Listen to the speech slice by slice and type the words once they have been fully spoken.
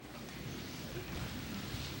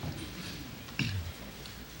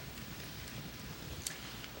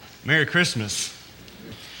Merry Christmas.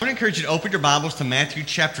 I want to encourage you to open your Bibles to Matthew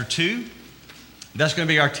chapter 2. That's going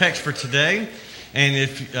to be our text for today. And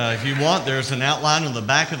if you want, there's an outline on the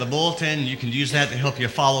back of the bulletin. You can use that to help you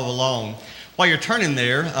follow along. While you're turning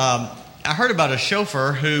there, I heard about a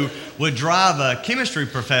chauffeur who would drive a chemistry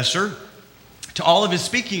professor to all of his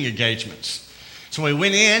speaking engagements. So he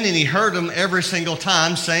went in and he heard him every single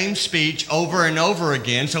time, same speech over and over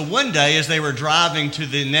again. So one day as they were driving to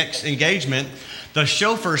the next engagement, the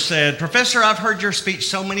chauffeur said, "Professor, I've heard your speech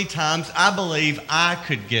so many times, I believe I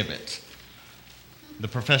could give it." The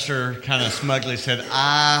professor kind of smugly said,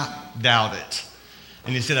 "I doubt it."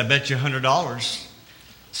 And he said, "I bet you $100.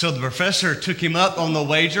 So the professor took him up on the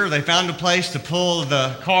wager. They found a place to pull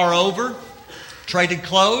the car over, traded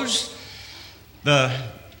clothes. The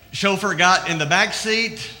chauffeur got in the back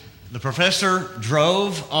seat. The professor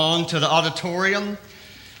drove on to the auditorium.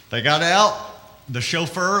 They got out. The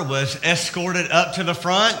chauffeur was escorted up to the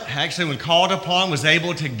front. Actually, when called upon, was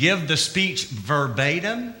able to give the speech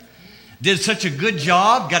verbatim. Did such a good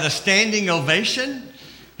job, got a standing ovation.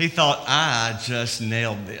 He thought, "I just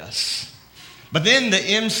nailed this." But then the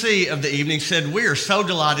MC of the evening said, "We are so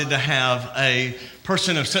delighted to have a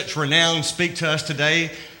person of such renown speak to us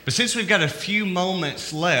today. But since we've got a few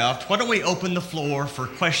moments left, why don't we open the floor for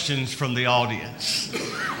questions from the audience?"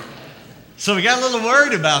 So we got a little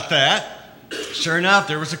worried about that. Sure enough,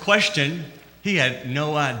 there was a question. He had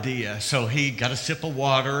no idea. So he got a sip of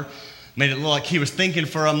water, made it look like he was thinking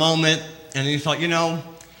for a moment, and then he thought,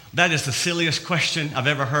 that is the silliest question I've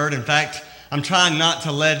ever heard. In fact, I'm trying not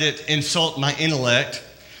to let it insult my intellect.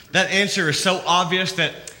 That answer is so obvious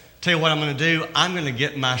that, tell you what I'm going to do, I'm going to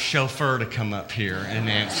get my chauffeur to come up here and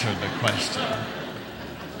answer the question.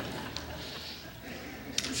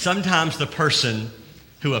 Sometimes the person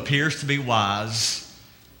who appears to be wise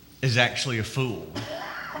is actually a fool.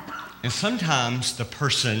 And sometimes the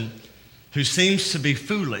person who seems to be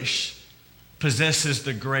foolish possesses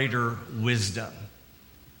the greater wisdom.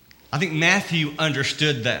 I think Matthew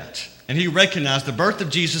understood that. And he recognized the birth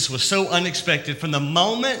of Jesus was so unexpected. From the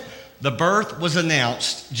moment the birth was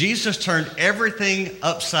announced, Jesus turned everything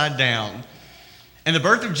upside down. And the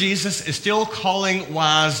birth of Jesus is still calling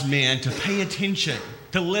wise men to pay attention,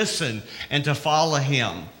 to listen, and to follow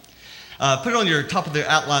him. Put on your top of the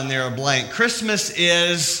outline there a blank. Christmas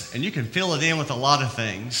is, and you can fill it in with a lot of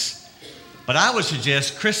things, but I would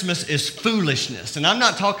suggest Christmas is foolishness. And I'm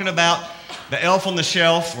not talking about the elf on the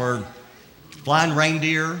shelf or flying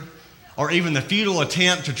reindeer or even the futile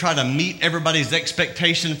attempt to try to meet everybody's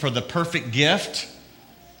expectation for the perfect gift.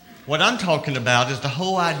 What I'm talking about is the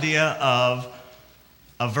whole idea of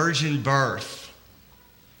a virgin birth,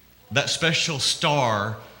 that special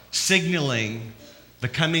star signaling the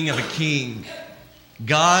coming of a king,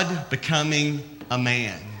 God becoming a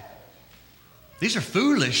man. These are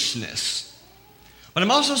foolishness. But I'm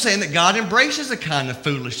also saying that God embraces a kind of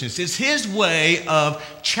foolishness. It's his way of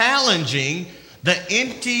challenging the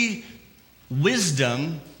empty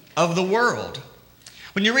wisdom of the world.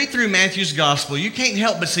 When you read through Matthew's gospel, you can't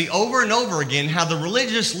help but see over and over again how the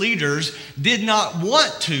religious leaders did not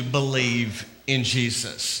want to believe in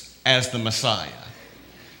Jesus as the Messiah.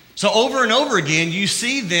 So over and over again, you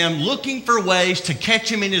see them looking for ways to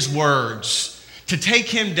catch him in his words, to take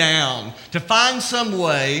him down, to find some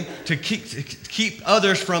way to keep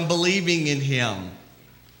others from believing in him.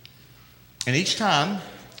 And each time,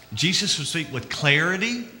 Jesus would speak with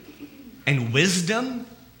clarity and wisdom,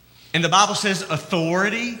 and the Bible says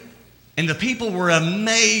authority, and the people were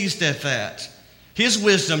amazed at that. His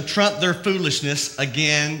wisdom trumped their foolishness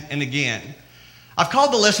again and again. I've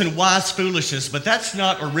called the lesson Wise Foolishness, but that's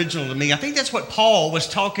not original to me. I think that's what Paul was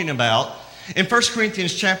talking about in 1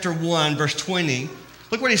 Corinthians chapter 1, verse 20.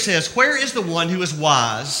 Look what he says. "Where is the one who is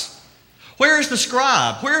wise? Where is the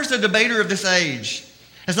scribe? Where is the debater of this age?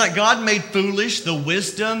 Has not God made foolish the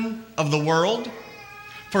wisdom of the world?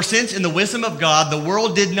 For since in the wisdom of God, the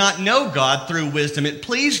world did not know God through wisdom, it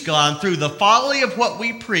pleased God through the folly of what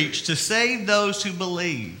we preach to save those who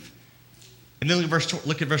believe." And then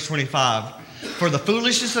look at verse 25. "For the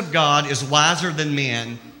foolishness of God is wiser than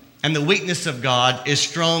men, and the weakness of God is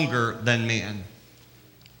stronger than men."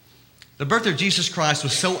 The birth of Jesus Christ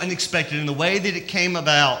was so unexpected in the way that it came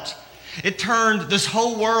about. It turned this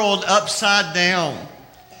whole world upside down.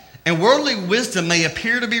 And worldly wisdom may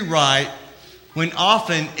appear to be right when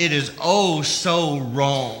often it is oh so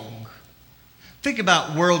wrong. Think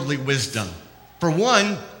about worldly wisdom. For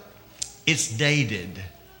one, it's dated.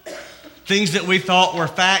 Things that we thought were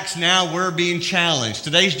facts, now we're being challenged.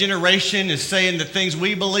 Today's generation is saying that things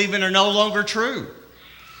we believe in are no longer true.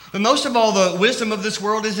 But most of all, the wisdom of this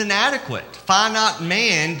world is inadequate. Finite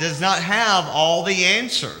man does not have all the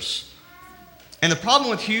answers. And the problem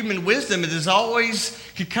with human wisdom is it always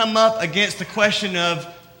can come up against the question of,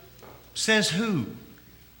 says who?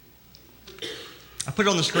 I put it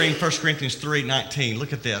on the screen, 1 Corinthians 3:19.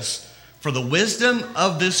 Look at this. For the wisdom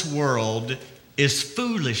of this world is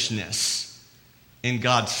foolishness in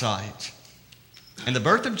God's sight. And the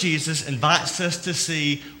birth of Jesus invites us to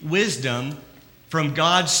see wisdom from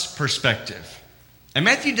God's perspective. And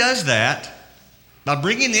Matthew does that by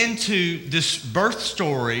bringing into this birth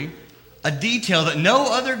story a detail that no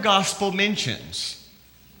other gospel mentions: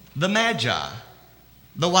 the Magi,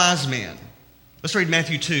 the wise men. Let's read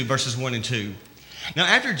Matthew 2, verses 1 and 2. Now,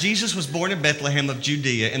 after Jesus was born in Bethlehem of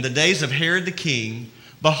Judea in the days of Herod the king,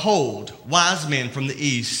 behold, wise men from the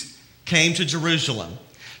east came to Jerusalem,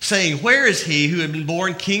 saying, where is he who had been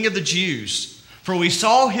born King of the Jews? For we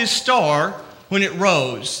saw his star when it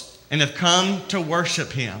rose and have come to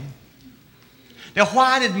worship him. Now,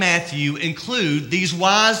 why did Matthew include these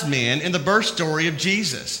wise men in the birth story of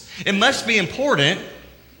Jesus? It must be important,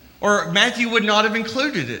 or Matthew would not have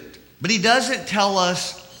included it. But he doesn't tell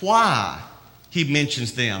us why he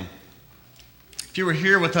mentions them. If you were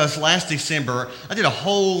here with us last December, I did a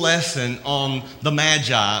whole lesson on the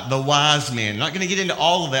Magi, the wise men. I'm not going to get into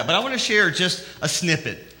all of that, but I want to share just a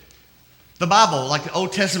snippet. The Bible, like the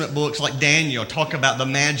Old Testament books like Daniel, talk about the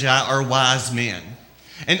Magi or wise men.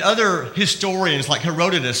 And other historians like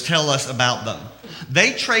Herodotus tell us about them.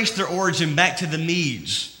 They trace their origin back to the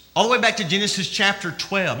Medes, all the way back to Genesis chapter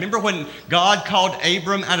 12. Remember when God called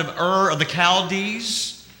Abram out of Ur of the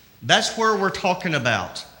Chaldees? That's where we're talking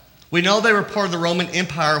about. We know they were part of the Roman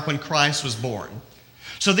Empire when Christ was born.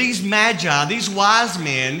 So these Magi, these wise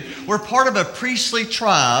men, were part of a priestly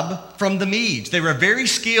tribe from the Medes. They were very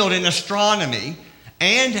skilled in astronomy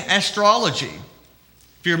and astrology.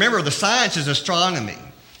 If you remember, the science is astronomy.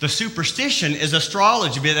 The superstition is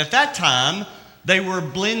astrology. But at that time, they were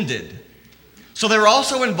blended. So they were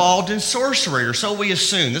also involved in sorcery, or so we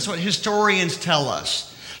assume. That's what historians tell us.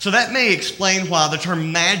 So that may explain why the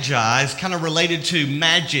term Magi is kind of related to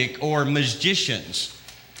magic or magicians.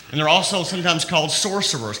 And they're also sometimes called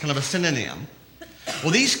sorcerers, kind of a synonym.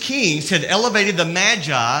 Well, these kings had elevated the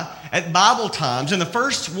Magi at Bible times. And the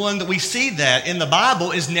first one that we see that in the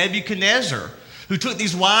Bible is Nebuchadnezzar, who took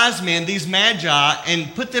these wise men, these Magi,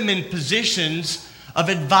 and put them in positions of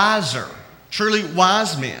advisor, truly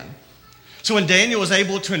wise men. So when Daniel was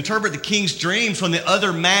able to interpret the king's dreams when the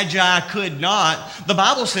other Magi could not, the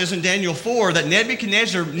Bible says in Daniel 4 that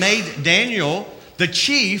Nebuchadnezzar made Daniel the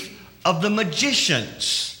chief of the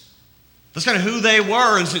magicians. That's kind of who they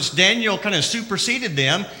were, and since Daniel kind of superseded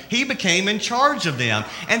them, he became in charge of them.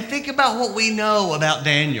 And think about what we know about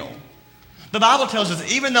Daniel. The Bible tells us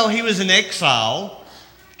that even though he was in exile,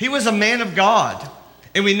 he was a man of God.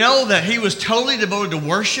 And we know that he was totally devoted to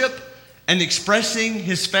worship and expressing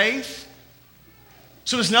his faith.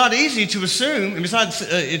 So it's not easy to assume, and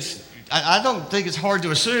I don't think it's hard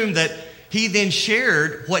to assume that he then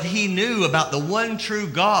shared what he knew about the one true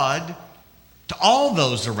God to all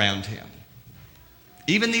those around him.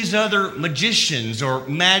 Even these other magicians or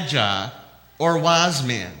magi or wise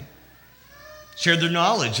men shared their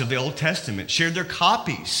knowledge of the Old Testament, shared their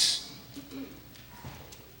copies.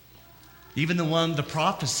 Even the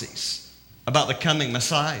prophecies about the coming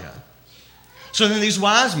Messiah. So then these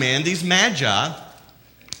wise men, these magi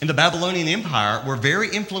in the Babylonian Empire were very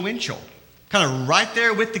influential. Kind of right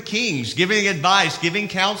there with the kings, giving advice, giving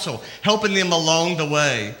counsel, helping them along the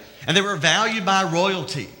way. And they were valued by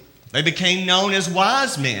royalty. They became known as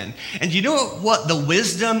wise men. And you know what the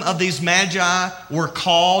wisdom of these magi were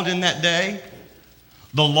called in that day?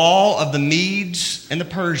 The law of the Medes and the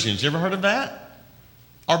Persians. You ever heard of that?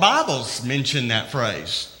 Our Bibles mention that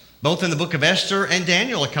phrase, both in the book of Esther and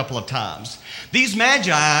Daniel a couple of times. These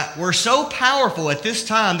magi were so powerful at this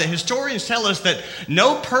time that historians tell us that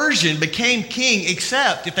no Persian became king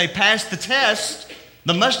except if they passed the test,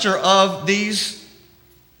 the muster of these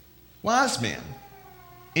wise men.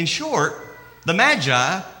 In short, the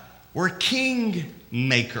magi were king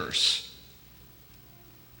makers.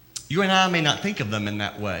 You and I may not think of them in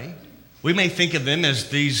that way. We may think of them as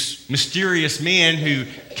these mysterious men who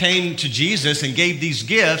came to Jesus and gave these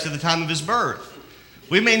gifts at the time of his birth.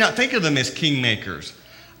 We may not think of them as kingmakers,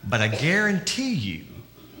 but I guarantee you,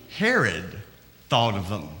 Herod thought of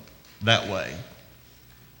them that way.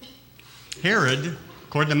 Herod,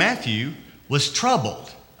 according to Matthew, was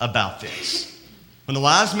troubled about this. When the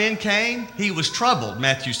wise men came, he was troubled,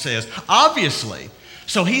 Matthew says, obviously.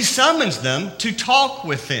 So he summons them to talk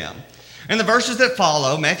with them. In the verses that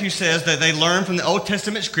follow, Matthew says that they learned from the Old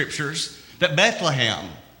Testament scriptures that Bethlehem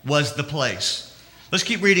was the place. Let's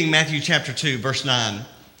keep reading Matthew chapter 2, verse 9.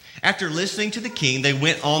 After listening to the king, they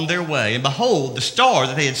went on their way, and behold, the star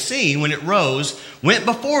that they had seen when it rose went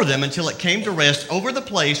before them until it came to rest over the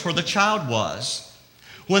place where the child was.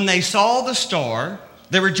 When they saw the star,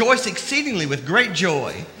 they rejoiced exceedingly with great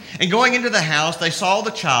joy. And going into the house, they saw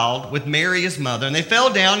the child with Mary his mother, and they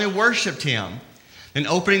fell down and worshipped him. Then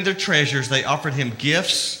opening their treasures, they offered him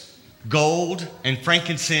gifts, gold and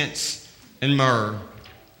frankincense and myrrh.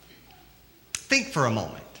 Think for a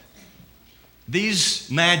moment. These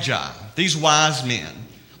magi, these wise men,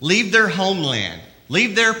 leave their homeland,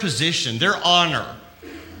 leave their position, their honor,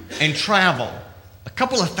 and travel a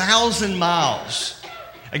couple of 1,000 miles,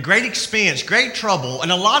 a great expense, great trouble,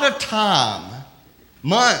 and a lot of time,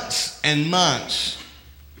 months and months,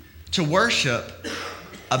 to worship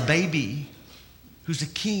a baby who's a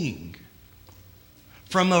king.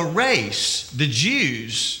 From a race, the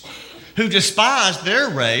Jews, who despised their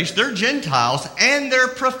race, their Gentiles, and their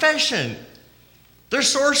profession. They're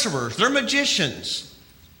sorcerers, they're magicians.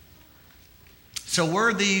 So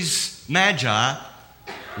were these magi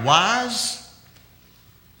wise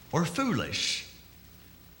or foolish?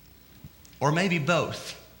 Or maybe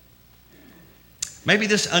both? Maybe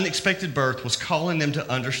this unexpected birth was calling them to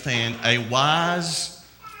understand a wise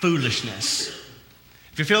foolishness.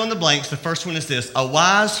 If you fill in the blanks, the first one is this: a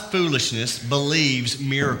wise foolishness believes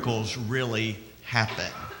miracles really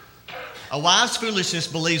happen. A wise foolishness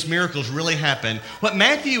believes miracles really happen. What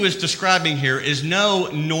Matthew is describing here is no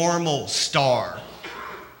normal star.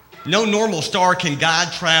 No normal star can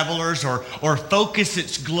guide travelers or focus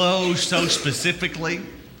its glow so specifically.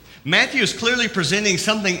 Matthew is clearly presenting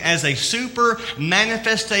something as a super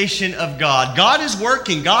manifestation of God. God is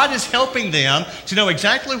working. God is helping them to know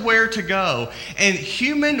exactly where to go. And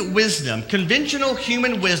human wisdom, conventional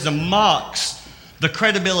human wisdom, mocks the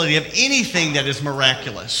credibility of anything that is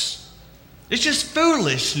miraculous. It's just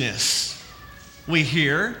foolishness, we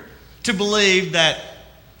hear, to believe that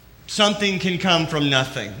something can come from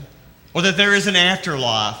nothing, or that there is an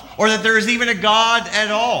afterlife, or that there is even a God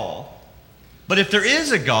at all. But if there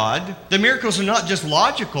is a God, the miracles are not just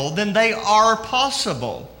logical, then they are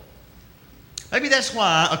possible. Maybe that's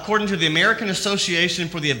why, according to the American Association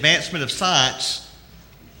for the Advancement of Science,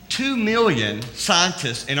 2 million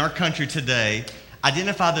scientists in our country today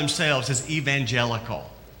identify themselves as evangelical.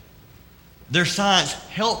 Their science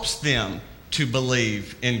helps them to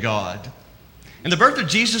believe in God. And the birth of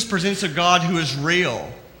Jesus presents a God who is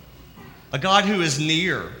real, a God who is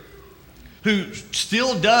near, who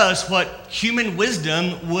still does what human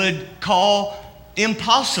wisdom would call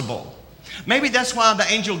impossible. Maybe that's why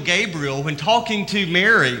the angel Gabriel, when talking to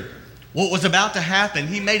Mary, what was about to happen,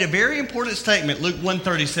 he made a very important statement, Luke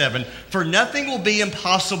 1:37, "For nothing will be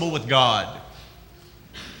impossible with God."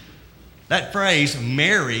 That phrase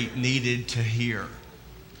Mary needed to hear.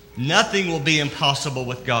 Nothing will be impossible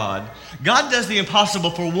with God. God does the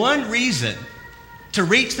impossible for one reason: to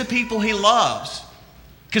reach the people he loves,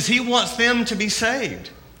 because he wants them to be saved.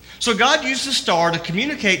 So God used the star to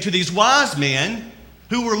communicate to these wise men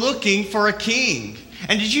who were looking for a king.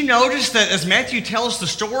 And did you notice that as Matthew tells the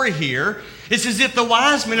story here, it's as if the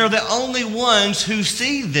wise men are the only ones who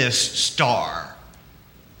see this star.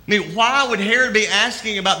 I mean, why would Herod be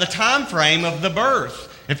asking about the time frame of the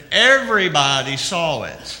birth if everybody saw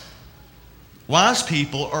it? Wise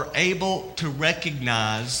people are able to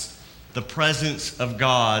recognize the presence of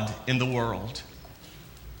God in the world.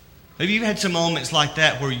 Maybe you've had some moments like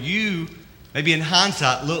that where you, maybe in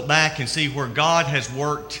hindsight, look back and see where God has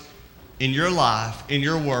worked in your life, in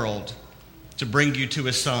your world, to bring you to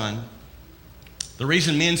His Son. The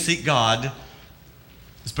reason men seek God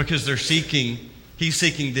is because He's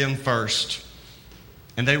seeking them first.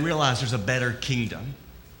 And they realize there's a better kingdom.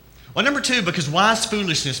 Well, number two, because wise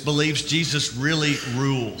foolishness believes Jesus really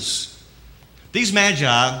rules. These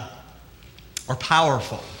magi are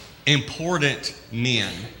powerful, important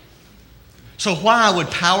men. So why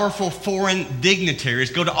would powerful foreign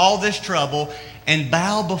dignitaries go to all this trouble and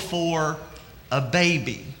bow before a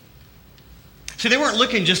baby? See, they weren't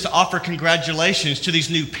looking just to offer congratulations to these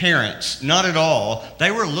new parents. Not at all.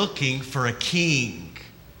 They were looking for a king.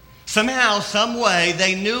 Somehow, some way,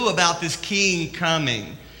 they knew about this king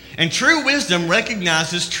coming. And true wisdom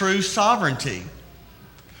recognizes true sovereignty.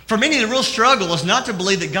 For many, the real struggle is not to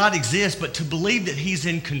believe that God exists, but to believe that He's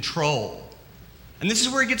in control. And this is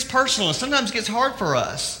where it gets personal, and sometimes it gets hard for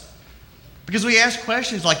us. Because we ask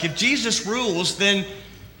questions like, if Jesus rules, then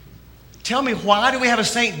tell me, why do we have a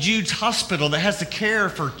St. Jude's hospital that has to care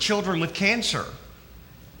for children with cancer?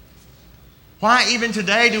 Why even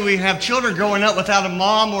today do we have children growing up without a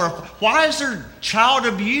mom? Why is there child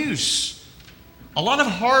abuse? A lot of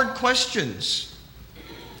hard questions.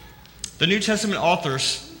 The New Testament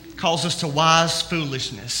authors calls us to wise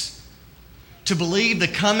foolishness, to believe the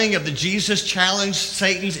coming of the Jesus challenged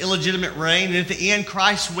Satan's illegitimate reign, and at the end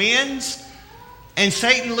Christ wins and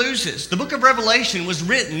Satan loses. The book of Revelation was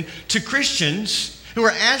written to Christians who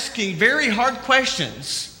are asking very hard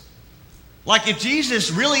questions. Like, if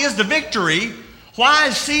Jesus really is the victory, why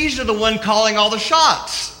is Caesar the one calling all the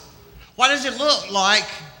shots? Why does it look like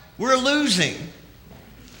we're losing?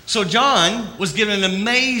 So John was given an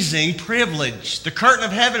amazing privilege. The curtain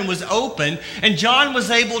of heaven was open, and John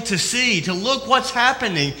was able to see, to look what's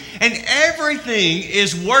happening, and everything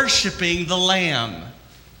is worshiping the Lamb.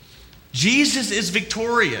 Jesus is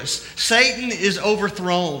victorious. Satan is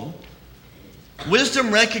overthrown.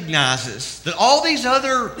 Wisdom recognizes that all these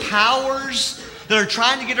other powers that are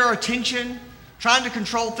trying to get our attention, trying to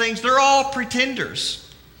control things, they're all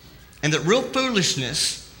pretenders. And that real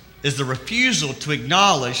foolishness is the refusal to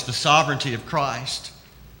acknowledge the sovereignty of Christ.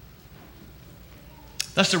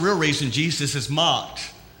 That's the real reason Jesus is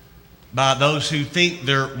mocked by those who think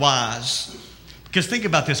they're wise. Because think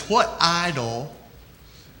about this, what idol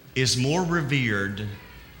is more revered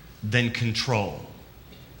than control?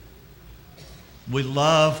 We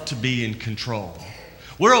love to be in control.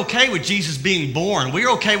 We're okay with Jesus being born.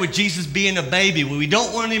 We're okay with Jesus being a baby. We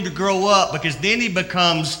don't want him to grow up, because then he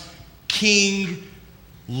becomes King,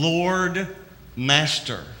 Lord,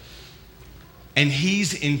 Master. And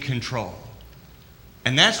he's in control.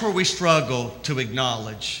 And that's where we struggle to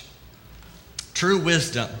acknowledge. True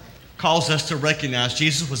wisdom calls us to recognize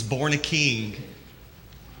Jesus was born a king,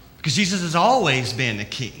 because Jesus has always been a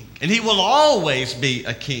king, and he will always be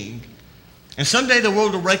a king. And someday the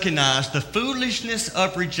world will recognize the foolishness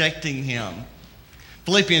of rejecting him.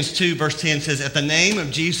 Philippians 2 verse 10 says, "At the name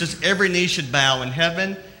of Jesus, every knee should bow in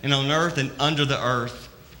heaven and on earth and under the earth."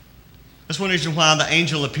 That's one reason why the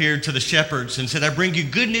angel appeared to the shepherds and said, "I bring you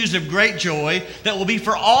good news of great joy that will be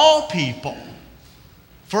for all people."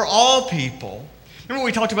 For all people. Remember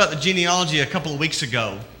we talked about the genealogy a couple of weeks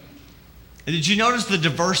ago? And did you notice the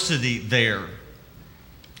diversity there?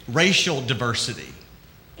 Racial diversity,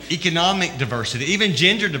 economic diversity, even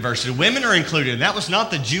gender diversity. Women are included. That was not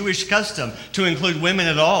the Jewish custom to include women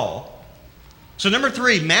at all. So number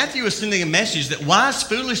 3, Matthew is sending a message that wise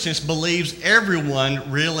foolishness believes everyone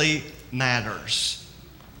really matters.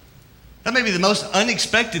 That may be the most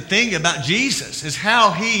unexpected thing about Jesus, is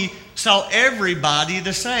how he saw everybody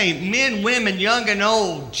the same. Men, women, young and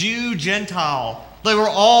old, Jew, Gentile. They were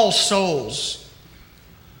all souls.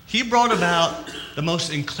 He brought about the most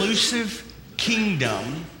inclusive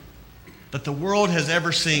kingdom that the world has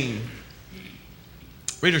ever seen.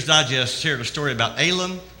 Reader's Digest shared a story about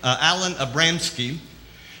Alan Abramsky.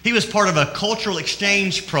 He was part of a cultural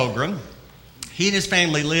exchange program. He and his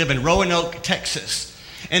family live in Roanoke, Texas.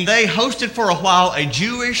 And they hosted for a while a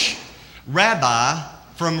Jewish rabbi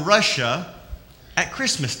from Russia at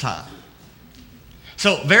Christmas time.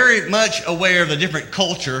 So very much aware of the different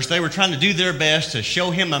cultures, they were trying to do their best to show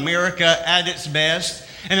him America at its best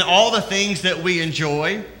and all the things that we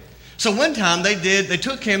enjoy. So one time they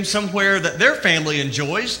took him somewhere that their family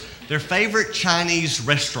enjoys, their favorite Chinese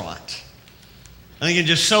restaurant. I think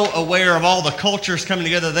just so aware of all the cultures coming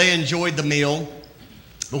together, they enjoyed the meal.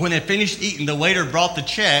 But when they finished eating, the waiter brought the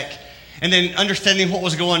check, and then understanding what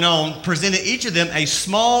was going on, presented each of them a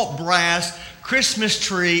small brass Christmas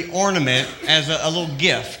tree ornament as a little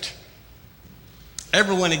gift.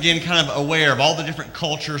 Everyone, again, kind of aware of all the different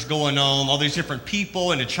cultures going on, all these different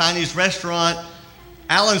people in a Chinese restaurant.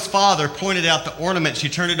 Alan's father pointed out the ornament. She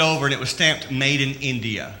turned it over, and it was stamped, "Made in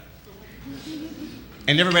India."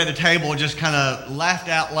 And everybody at the table just kind of laughed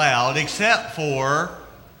out loud, except for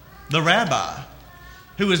the rabbi,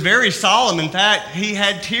 who was very solemn. In fact, he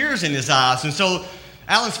had tears in his eyes. And so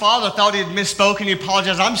Alan's father thought he had misspoken. He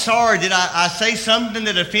apologized. "I'm sorry, did I say something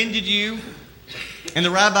that offended you?" And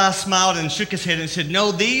the rabbi smiled and shook his head and said,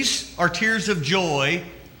 "No, these are tears of joy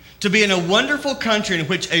to be in a wonderful country in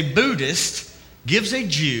which a Buddhist gives a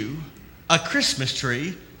Jew a Christmas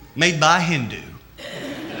tree made by a Hindu."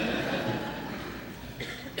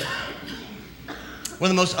 One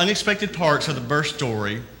of the most unexpected parts of the birth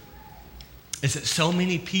story is that so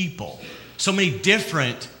many people, so many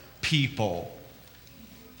different people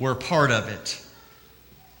were a part of it.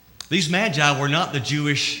 These magi were not the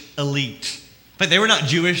Jewish elite. But they were not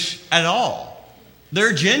Jewish at all.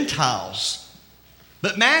 They're Gentiles.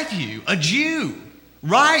 But Matthew, a Jew,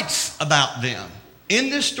 writes about them in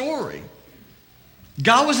this story.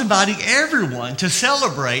 God was inviting everyone to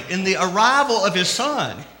celebrate in the arrival of his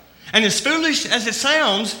son. And as foolish as it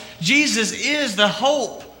sounds, Jesus is the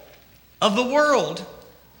hope of the world.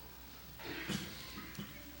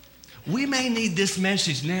 we may need this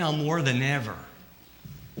message now more than ever.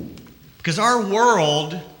 Because our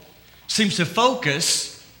world seems to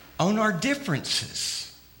focus on our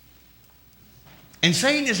differences. And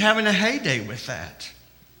Satan is having a heyday with that.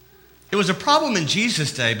 It was a problem in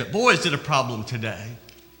Jesus' day, but boy, is it a problem today.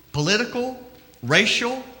 Political,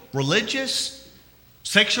 racial, religious,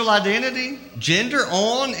 sexual identity, gender,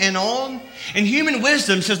 on and on. And human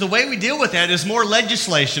wisdom says the way we deal with that is more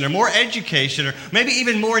legislation or more education or maybe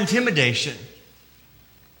even more intimidation.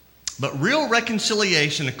 But real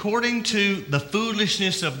reconciliation, according to the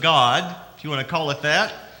foolishness of God, if you want to call it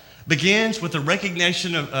that, begins with the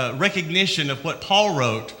recognition of what Paul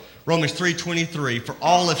wrote, Romans 3:23, for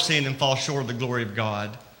all have sinned and fall short of the glory of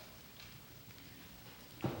God.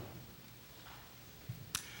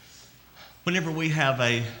 Whenever we have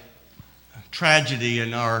a tragedy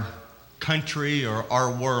in our country or our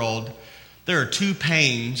world, there are two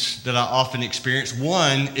pains that I often experience.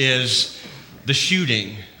 One is the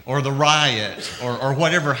shooting or the riot or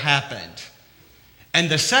whatever happened. And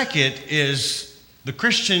the second is the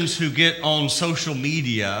Christians who get on social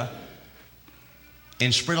media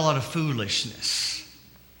and spread a lot of foolishness.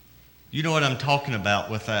 You know what I'm talking about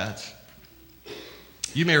with that.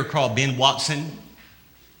 You may recall Ben Watson,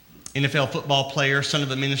 NFL football player, son of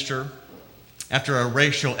a minister. After a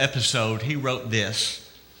racial episode, he wrote this.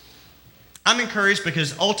 I'm encouraged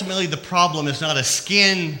because ultimately the problem is not a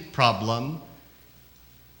skin problem.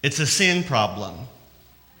 It's a sin problem.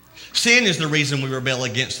 Sin is the reason we rebel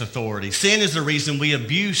against authority. Sin is the reason we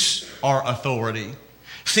abuse our authority.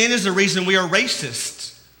 Sin is the reason we are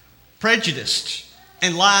racist, prejudiced,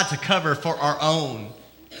 and lie to cover for our own.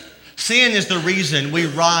 Sin is the reason we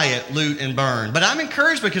riot, loot, and burn. But I'm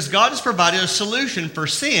encouraged because God has provided a solution for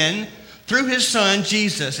sin through His Son,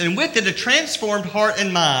 Jesus, and with it a transformed heart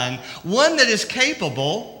and mind, one that is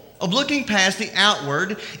capable of looking past the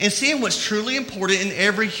outward and seeing what's truly important in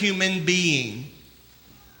every human being.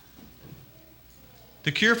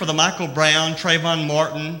 The cure for the Michael Brown, Trayvon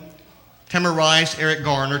Martin, Tamir Rice, Eric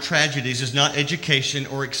Garner tragedies is not education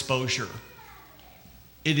or exposure.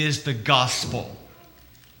 It is the gospel.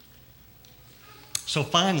 So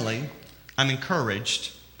finally, I'm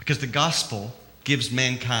encouraged because the gospel gives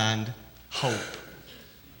mankind hope.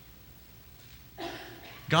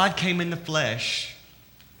 God came in the flesh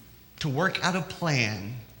to work out a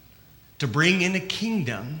plan to bring in a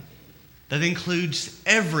kingdom that includes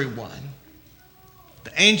everyone.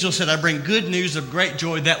 The angel said, I bring good news of great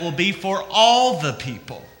joy that will be for all the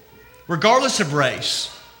people, regardless of race,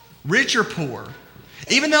 rich or poor,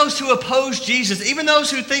 even those who oppose Jesus, even those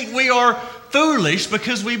who think we are foolish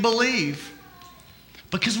because we believe.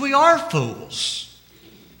 Because we are fools.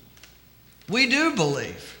 We do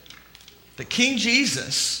believe that King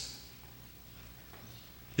Jesus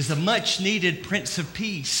is the much needed Prince of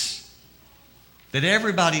Peace that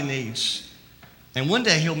everybody needs. And one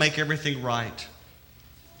day He'll make everything right.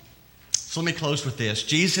 So let me close with this.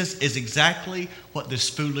 Jesus is exactly what this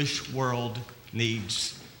foolish world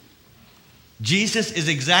needs. Jesus is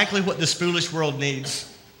exactly what this foolish world needs.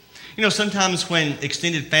 You know, sometimes when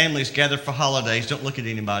extended families gather for holidays, don't look at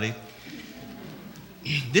anybody.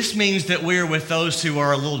 This means that we're with those who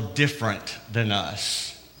are a little different than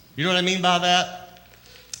us. You know what I mean by that?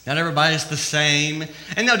 Not everybody's the same.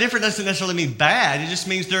 And no, different doesn't necessarily mean bad. It just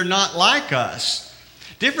means they're not like us.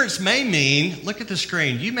 Difference may mean, look at the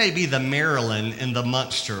screen, you may be the Marilyn in the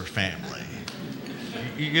Munster family.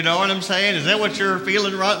 You know what I'm saying? Is that what you're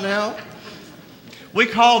feeling right now? We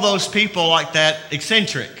call those people like that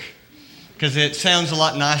eccentric because it sounds a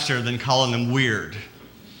lot nicer than calling them weird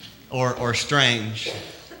or strange.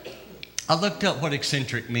 I looked up what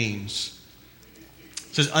eccentric means.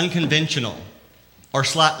 It says unconventional or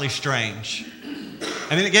slightly strange.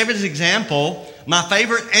 And then it gave us an example. My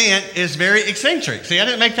favorite aunt is very eccentric. See, I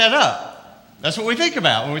didn't make that up. That's what we think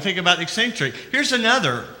about when we think about eccentric. Here's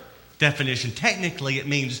another definition. Technically, it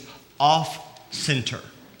means off-center.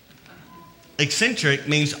 Eccentric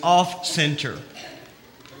means off-center.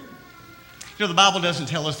 You know, the Bible doesn't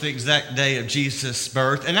tell us the exact day of Jesus'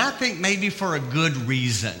 birth, and I think maybe for a good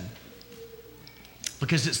reason.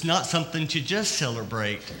 Because it's not something to just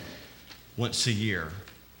celebrate once a year.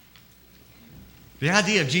 The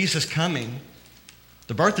idea of Jesus coming,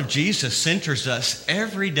 the birth of Jesus, centers us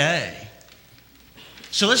every day.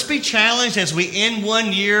 So let's be challenged as we end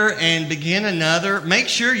one year and begin another. Make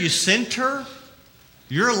sure you center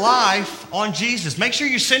your life on Jesus. Make sure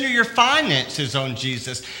you center your finances on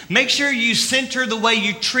Jesus. Make sure you center the way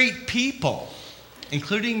you treat people,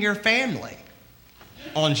 including your family,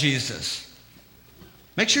 on Jesus.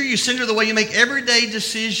 Make sure you center the way you make everyday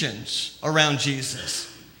decisions around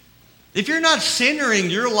Jesus. If you're not centering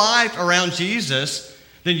your life around Jesus,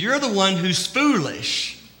 then you're the one who's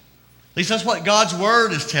foolish. At least that's what God's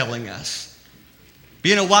Word is telling us.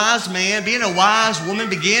 Being a wise man, being a wise woman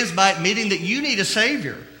begins by admitting that you need a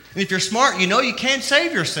Savior. And if you're smart, you know you can't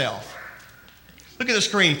save yourself. Look at the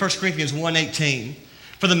screen, 1 Corinthians 1:18.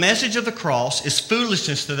 For the message of the cross is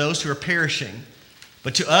foolishness to those who are perishing,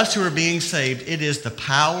 but to us who are being saved, it is the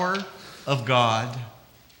power of God.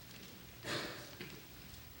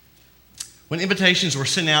 When invitations were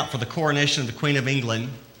sent out for the coronation of the Queen of England,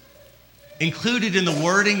 included in the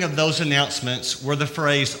wording of those announcements were the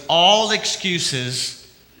phrase, all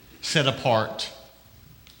excuses set apart.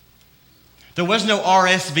 There was no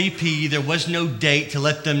RSVP, there was no date to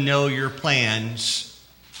let them know your plans.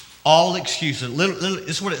 All excuses.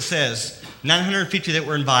 This is what it says. 950 that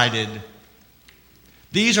were invited.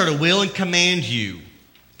 These are to will and command you,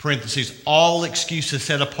 parentheses, all excuses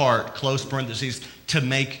set apart, close parentheses, to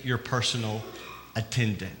make your personal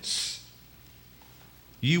attendance.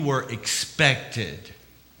 You were expected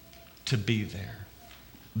to be there.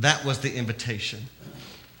 That was the invitation.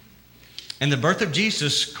 And the birth of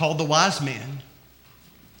Jesus called the wise men.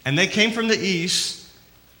 And they came from the east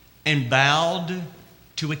and bowed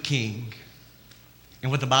to a king.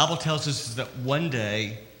 And what the Bible tells us is that one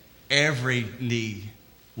day every knee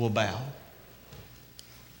will bow.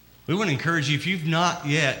 We want to encourage you, if you've not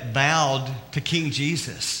yet bowed to King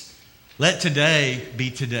Jesus, let today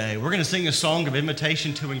be today. We're going to sing a song of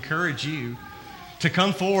invitation to encourage you to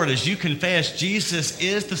come forward as you confess Jesus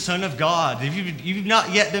is the Son of God. If you've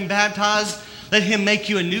not yet been baptized, let Him make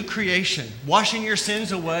you a new creation, washing your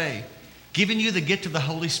sins away, giving you the gift of the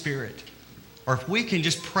Holy Spirit. Or if we can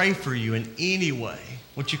just pray for you in any way,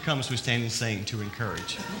 won't you come as we stand and sing to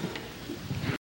encourage?